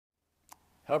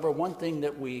However, one thing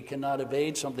that we cannot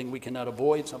evade, something we cannot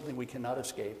avoid, something we cannot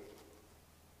escape,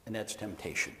 and that's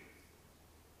temptation.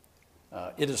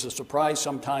 It is a surprise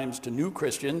sometimes to new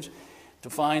Christians to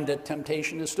find that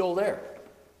temptation is still there.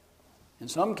 In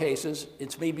some cases,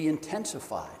 it's maybe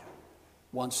intensified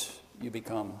once you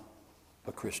become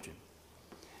a Christian.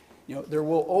 You know, there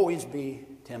will always be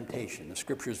temptation. The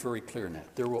scripture is very clear in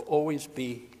that. There will always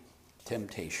be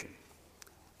temptation,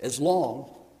 as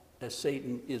long as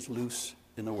Satan is loose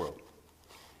in the world.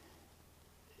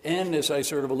 And as I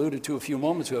sort of alluded to a few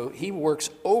moments ago, he works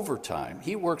overtime.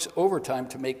 He works overtime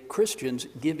to make Christians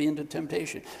give in to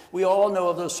temptation. We all know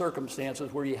of those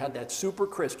circumstances where you had that super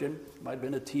Christian, might have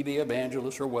been a TV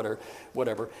evangelist or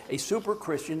whatever, a super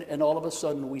Christian, and all of a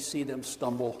sudden we see them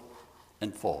stumble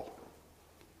and fall.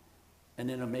 And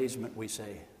in amazement we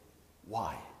say,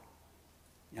 why?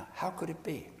 You know, how could it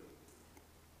be?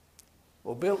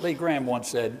 Well, Billy Graham once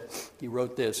said, he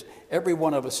wrote this, every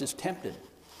one of us is tempted.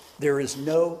 There is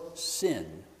no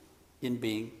sin in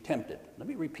being tempted. Let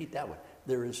me repeat that one.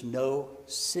 There is no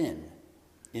sin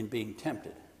in being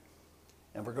tempted.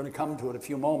 And we're going to come to it in a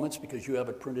few moments because you have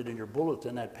it printed in your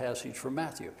bulletin, that passage from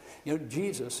Matthew. You know,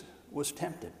 Jesus was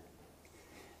tempted.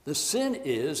 The sin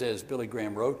is, as Billy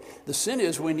Graham wrote, the sin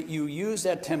is when you use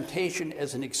that temptation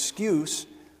as an excuse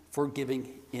for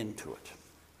giving into it.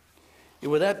 And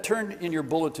with that, turn in your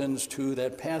bulletins to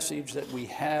that passage that we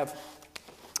have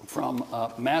from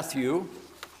Matthew,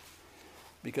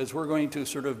 because we're going to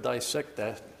sort of dissect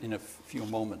that in a few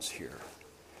moments here.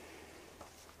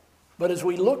 But as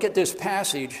we look at this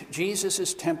passage, Jesus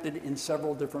is tempted in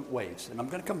several different ways. And I'm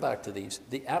going to come back to these: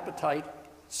 the appetite,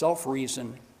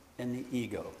 self-reason, and the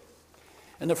ego.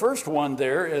 And the first one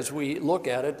there, as we look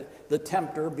at it, the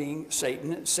tempter being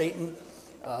Satan. Satan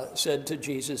said to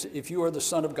Jesus, if you are the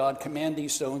Son of God, command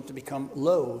these stones to become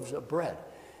loaves of bread.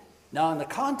 Now, in the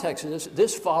context of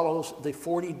this follows the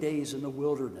 40 days in the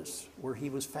wilderness where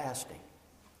he was fasting.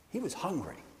 He was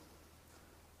hungry.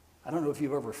 I don't know if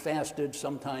you've ever fasted.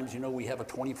 Sometimes, you know, we have a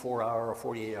 24-hour or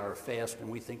 48-hour fast and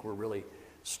we think we're really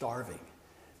starving.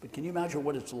 But can you imagine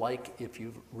what it's like if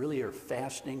you really are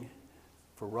fasting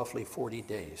for roughly 40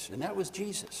 days? And that was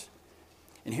Jesus.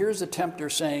 And here's the tempter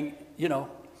saying, you know,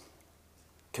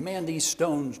 command these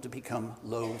stones to become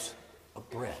loaves of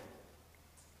bread.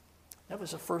 That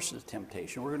was the first of the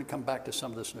temptation. We're going to come back to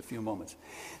some of this in a few moments.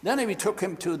 Then he took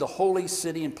him to the holy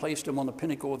city and placed him on the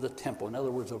pinnacle of the temple. In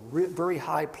other words, a very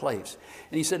high place.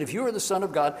 And he said, if you are the Son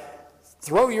of God,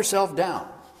 throw yourself down.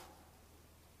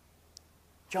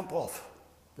 Jump off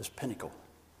this pinnacle.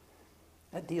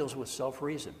 That deals with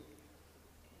self-reason.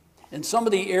 In some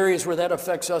of the areas where that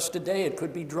affects us today, it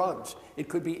could be drugs. It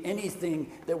could be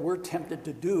anything that we're tempted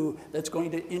to do that's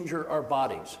going to injure our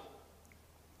bodies.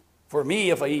 For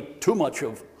me, if I eat too much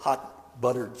of hot,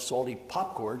 buttered, salty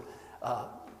popcorn,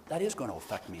 that is going to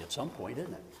affect me at some point,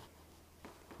 isn't it?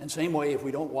 And same way if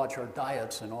we don't watch our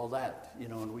diets and all that, you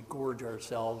know, and we gorge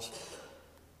ourselves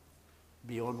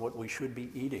beyond what we should be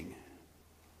eating.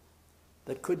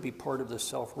 That could be part of the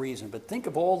self-reason. But think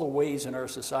of all the ways in our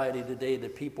society today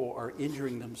that people are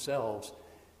injuring themselves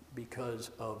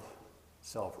because of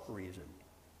self-reason.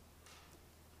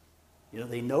 You know,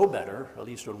 they know better, at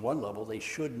least on one level, they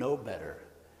should know better.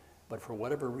 But for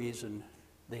whatever reason,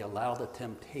 they allow the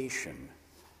temptation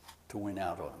to win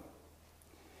out on them.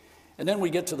 And then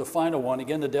we get to the final one.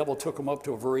 Again, the devil took him up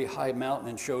to a very high mountain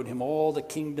and showed him all the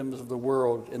kingdoms of the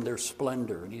world in their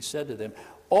splendor. And he said to them,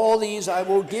 all these I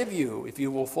will give you if you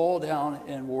will fall down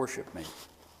and worship me.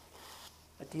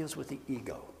 That deals with the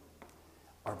ego,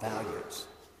 our values.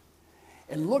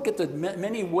 And look at the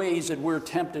many ways that we're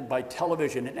tempted by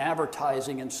television and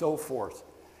advertising and so forth,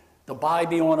 to buy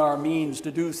beyond our means,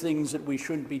 to do things that we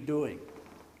shouldn't be doing.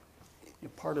 You're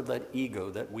part of that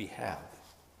ego that we have.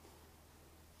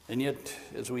 And yet,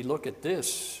 as we look at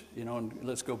this, you know, and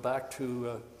let's go back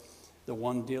to the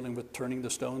one dealing with turning the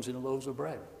stones into loaves of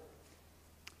bread.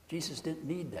 Jesus didn't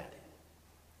need that.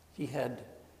 He had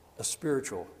a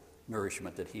spiritual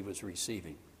nourishment that he was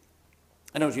receiving.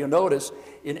 And as you notice,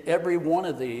 in every one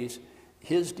of these,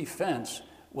 his defense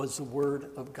was the Word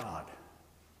of God.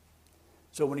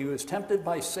 So when he was tempted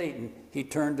by Satan, he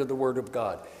turned to the Word of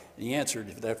God. And he answered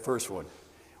that first one.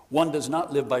 One does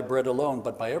not live by bread alone,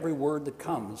 but by every word that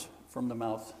comes from the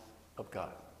mouth of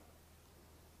God.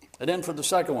 And then for the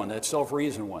second one, that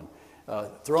self-reason one,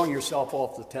 throwing yourself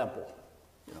off the temple.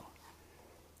 You know.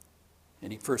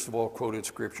 And he first of all quoted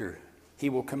scripture. He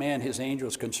will command his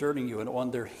angels concerning you, and on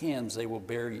their hands they will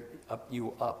bear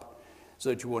you up, so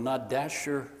that you will not dash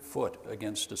your foot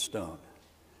against a stone.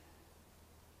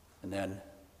 And then,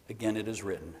 again it is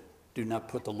written, do not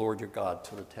put the Lord your God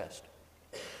to the test.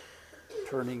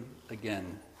 turning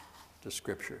again to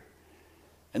Scripture.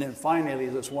 And then finally,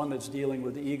 this one that's dealing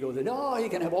with the ego that, oh, he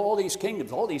can have all these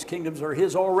kingdoms. All these kingdoms are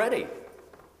his already.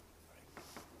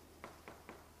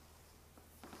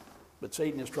 But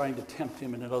Satan is trying to tempt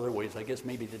him in other ways. I guess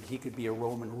maybe that he could be a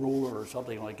Roman ruler or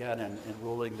something like that and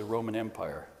ruling the Roman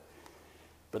Empire.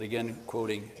 But again,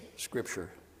 quoting Scripture,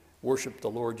 worship the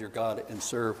Lord your God and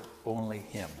serve only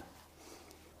him.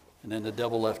 And then the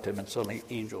devil left him, and suddenly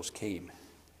angels came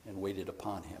and waited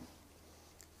upon him.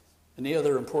 And the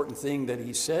other important thing that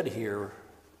he said here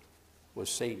was,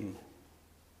 Satan,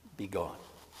 be gone.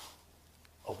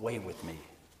 Away with me,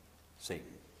 Satan.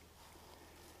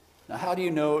 Now, how do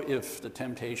you know if the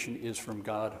temptation is from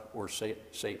God or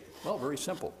Satan? Well, very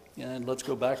simple. And let's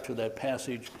go back to that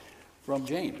passage from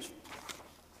James.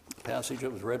 The passage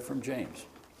that was read from James.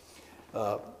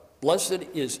 Blessed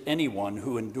is anyone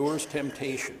who endures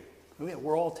temptation.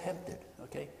 We're all tempted,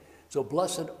 okay? So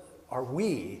blessed are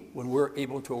we when we're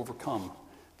able to overcome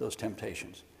those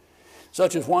temptations.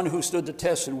 Such as one who stood the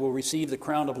test and will receive the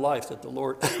crown of life that the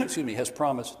Lord has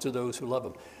promised to those who love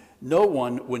him. No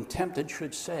one, when tempted,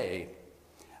 should say,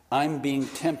 I'm being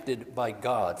tempted by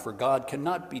God, for God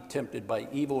cannot be tempted by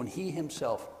evil, and he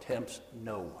himself tempts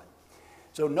no one.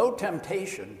 So no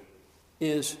temptation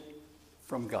is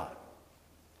from God.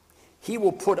 He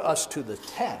will put us to the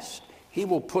test. He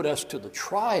will put us to the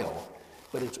trial,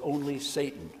 but it's only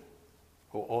Satan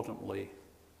who ultimately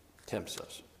tempts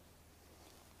us.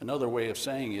 Another way of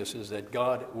saying this is that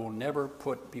God will never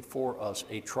put before us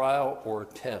a trial or a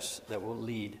test that will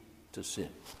lead to sin.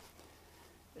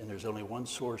 And there's only one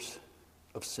source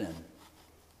of sin,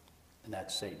 and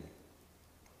that's Satan.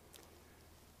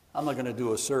 I'm not going to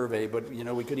do a survey, but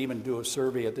we could even do a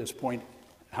survey at this point.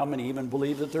 How many even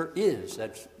believe that there is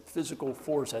that physical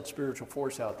force, that spiritual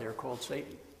force out there called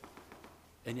Satan?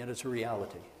 And yet it's a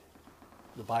reality.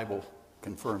 The Bible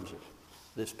confirms it.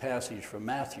 This passage from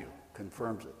Matthew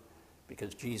confirms it,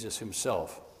 because Jesus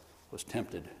himself was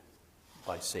tempted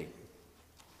by Satan.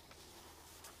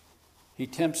 He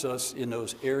tempts us in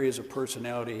those areas of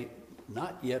personality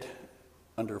not yet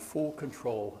under full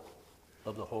control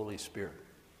of the Holy Spirit.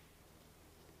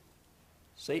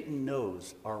 Satan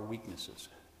knows our weaknesses.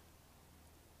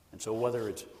 And so whether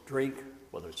it's drink,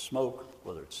 whether it's smoke,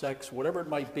 whether it's sex, whatever it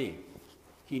might be,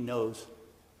 he knows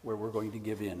where we're going to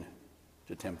give in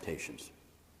to temptations.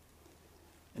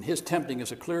 And his tempting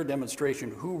is a clear demonstration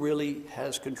who really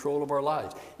has control of our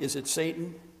lives. Is it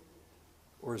Satan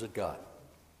or is it God?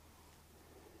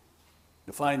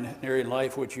 To find an area in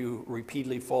life which you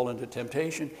repeatedly fall into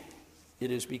temptation,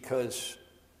 it is because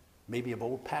maybe of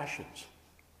old passions,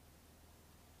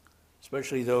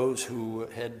 especially those who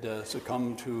had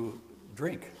succumbed to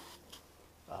drink.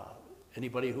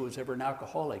 Anybody who is ever an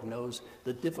alcoholic knows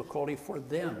the difficulty for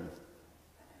them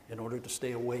in order to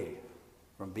stay away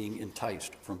from being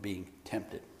enticed, from being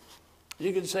tempted.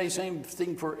 You can say same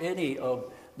thing for any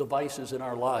of the vices in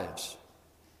our lives,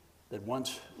 that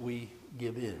once we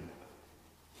give in,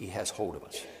 he has hold of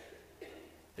us.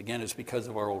 Again, it's because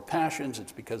of our old passions,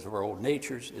 it's because of our old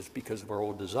natures, it's because of our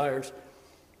old desires,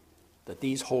 that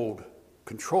these hold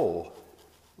control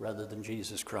rather than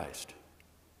Jesus Christ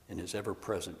in his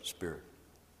ever-present Spirit.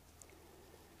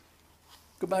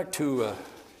 Go back to,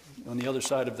 on the other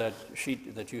side of that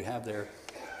sheet that you have there,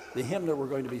 the hymn that we're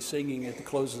going to be singing at the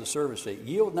close of the service today,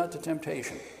 Yield Not to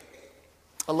Temptation.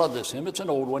 I love this hymn. It's an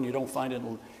old one. You don't find it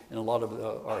in a lot of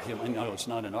our hymn. I know it's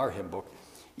not in our hymn book.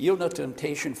 Yield not to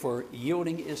temptation, for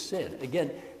yielding is sin.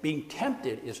 Again, being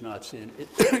tempted is not sin.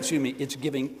 It's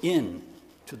giving in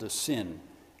to the sin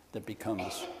that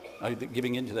becomes,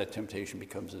 giving into that temptation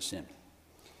becomes a sin.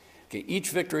 Okay, each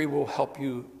victory will help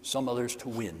you, some others, to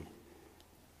win.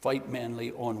 Fight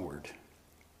manly onward.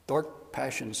 Dark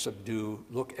passions subdue.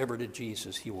 Look ever to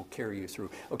Jesus. He will carry you through.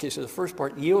 Okay, so the first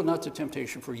part, yield not to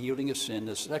temptation, for yielding is sin.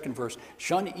 The second verse,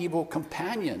 shun evil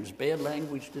companions, bad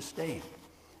language disdain.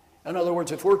 In other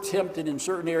words, if we're tempted in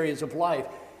certain areas of life,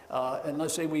 and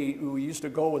let's say we used to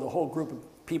go with a whole group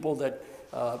of people that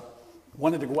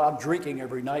wanted to go out drinking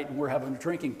every night, and we're having a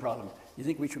drinking problem, you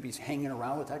think we should be hanging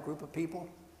around with that group of people?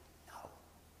 No.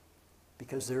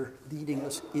 Because they're leading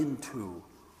us into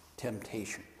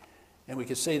temptation. And we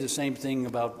could say the same thing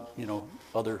about,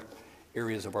 other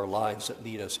areas of our lives that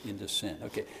lead us into sin.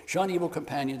 Okay, shun evil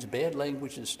companions, bad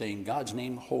language disdain, God's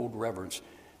name hold reverence,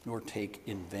 nor take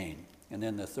in vain. And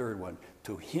then the third one,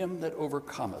 to him that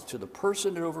overcometh, to the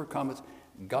person that overcometh,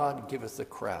 God giveth the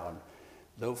crown.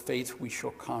 Though faith we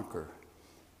shall conquer,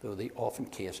 though they often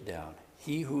cast down.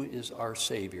 He who is our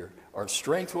Savior, our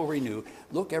strength will renew.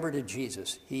 Look ever to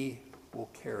Jesus. He will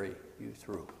carry you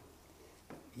through.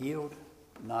 Yield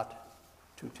not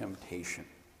to temptation.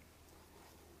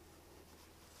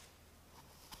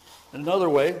 In another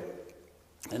way,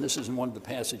 and this isn't one of the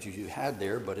passages you had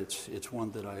there, but it's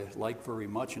one that I like very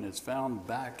much, and it's found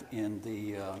back in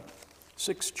the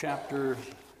 6th chapter,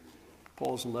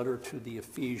 Paul's letter to the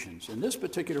Ephesians. And this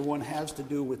particular one has to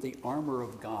do with the armor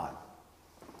of God.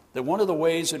 That one of the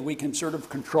ways that we can sort of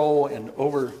control and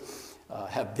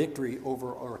have victory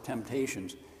over our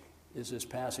temptations is this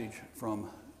passage from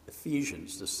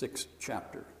Ephesians, the 6th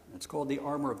chapter. It's called the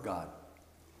armor of God.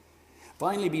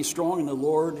 Finally, be strong in the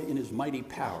Lord in his mighty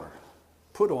power.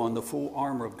 Put on the full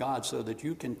armor of God so that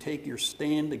you can take your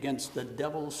stand against the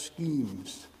devil's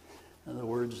schemes. In other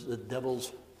words, the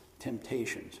devil's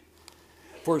temptations.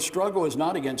 For a struggle is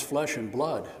not against flesh and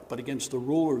blood, but against the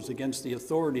rulers, against the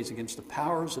authorities, against the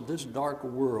powers of this dark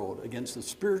world, against the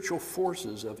spiritual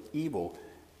forces of evil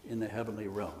in the heavenly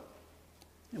realm.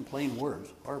 In plain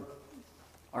words,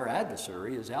 our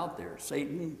adversary is out there.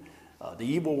 Satan, the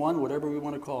evil one, whatever we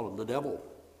want to call him, the devil.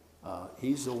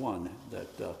 He's the one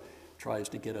that tries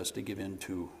to get us to give in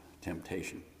to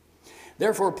temptation.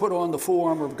 Therefore, put on the full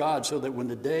armor of God so that when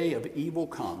the day of evil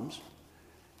comes,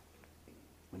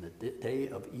 in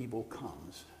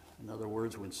other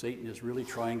words, when Satan is really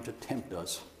trying to tempt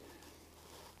us,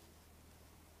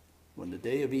 when the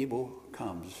day of evil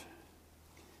comes,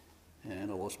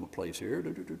 and I lost my place here.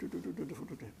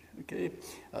 Okay,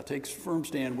 takes firm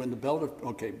stand when the belt of,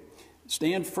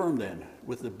 stand firm then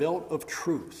with the belt of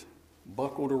truth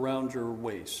buckled around your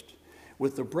waist,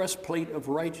 with the breastplate of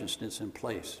righteousness in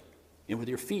place, and with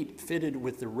your feet fitted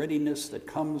with the readiness that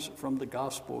comes from the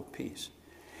gospel of peace.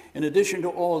 In addition to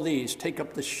all of these, take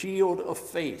up the shield of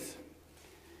faith,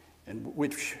 in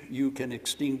which you can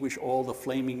extinguish all the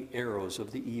flaming arrows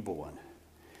of the evil one.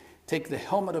 Take the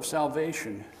helmet of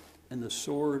salvation and the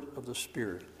sword of the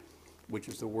Spirit, which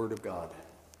is the word of God,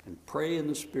 and pray in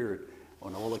the Spirit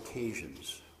on all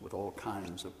occasions with all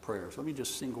kinds of prayers. Let me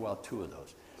just single out two of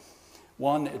those.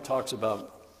 One, it talks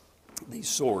about the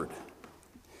sword,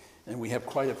 and we have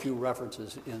quite a few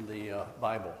references in the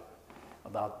Bible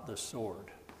about the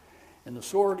sword. And the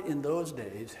sword in those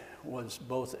days was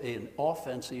both an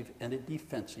offensive and a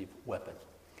defensive weapon.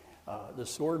 The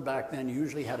sword back then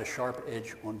usually had a sharp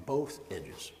edge on both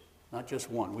edges, not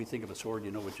just one. We think of a sword,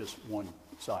 with just one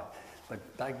side.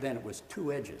 But back then it was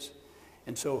two edges.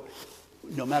 And so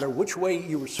no matter which way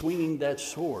you were swinging that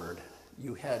sword,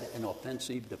 you had an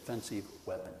offensive, defensive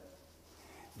weapon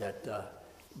that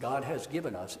God has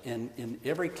given us. And in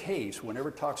every case, whenever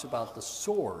it talks about the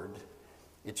sword,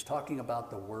 it's talking about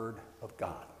the Word of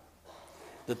God.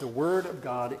 That the Word of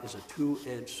God is a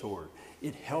two-edged sword.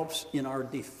 It helps in our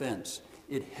defense.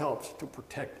 It helps to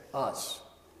protect us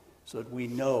so that we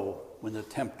know when the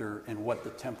tempter and what the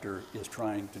tempter is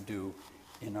trying to do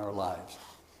in our lives.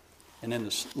 And then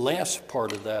this last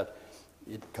part of that,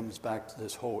 it comes back to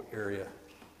this whole area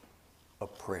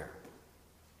of prayer.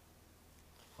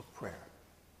 Of prayer.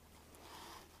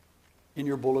 In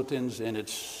your bulletins, and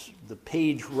it's the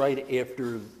page right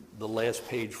after the last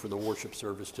page for the worship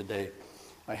service today,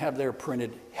 I have there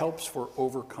printed, helps for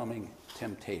overcoming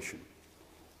temptation.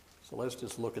 So let's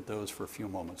just look at those for a few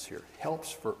moments here.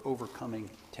 Helps for overcoming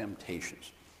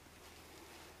temptations.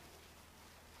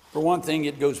 For one thing,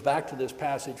 it goes back to this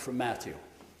passage from Matthew.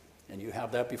 And you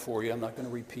have that before you. I'm not going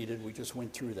to repeat it. We just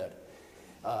went through that.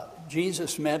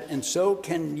 Jesus met, and so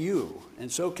can you,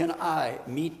 and so can I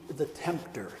meet the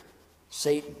tempter,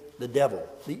 Satan, the devil,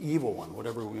 the evil one,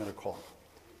 whatever we're going to call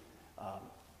him,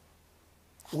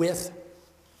 with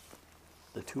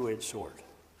the two-edged sword,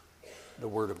 the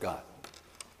Word of God.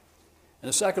 And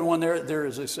the second one there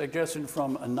is a suggestion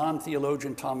from a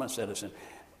non-theologian, Thomas Edison.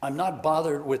 I'm not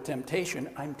bothered with temptation,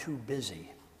 I'm too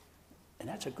busy. And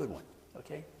that's a good one,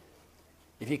 okay?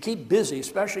 If you keep busy,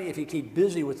 especially if you keep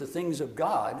busy with the things of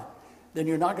God, then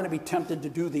you're not going to be tempted to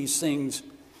do these things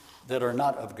that are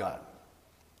not of God.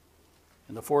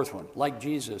 And the fourth one, like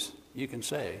Jesus, you can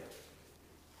say,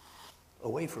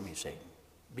 away from me, Satan.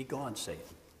 Be gone, Satan.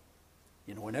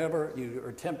 Whenever you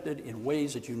are tempted in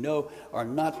ways that you know are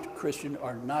not Christian,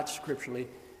 are not scripturally,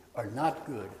 are not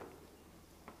good,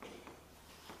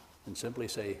 and simply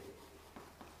say,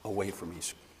 away from me,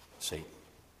 Satan.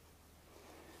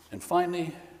 And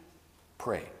finally,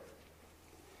 pray.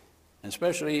 And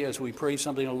especially as we pray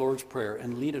something in the Lord's Prayer,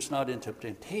 and lead us not into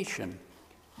temptation,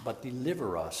 but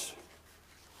deliver us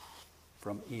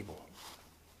from evil.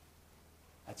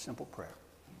 That's simple prayer.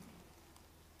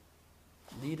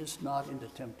 Lead us not into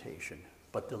temptation,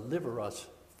 but deliver us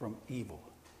from evil.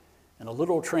 And a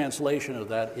literal translation of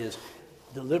that is,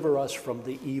 deliver us from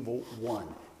the evil one.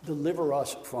 Deliver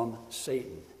us from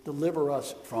Satan. Deliver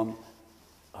us from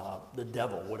the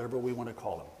devil, whatever we want to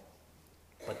call him,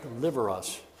 but deliver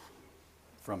us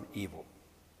from evil.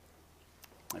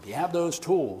 If you have those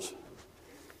tools,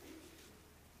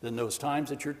 then those times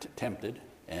that you're tempted,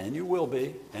 and you will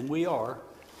be, and we are,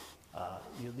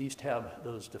 you at least have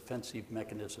those defensive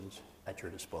mechanisms at your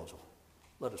disposal.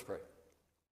 Let us pray.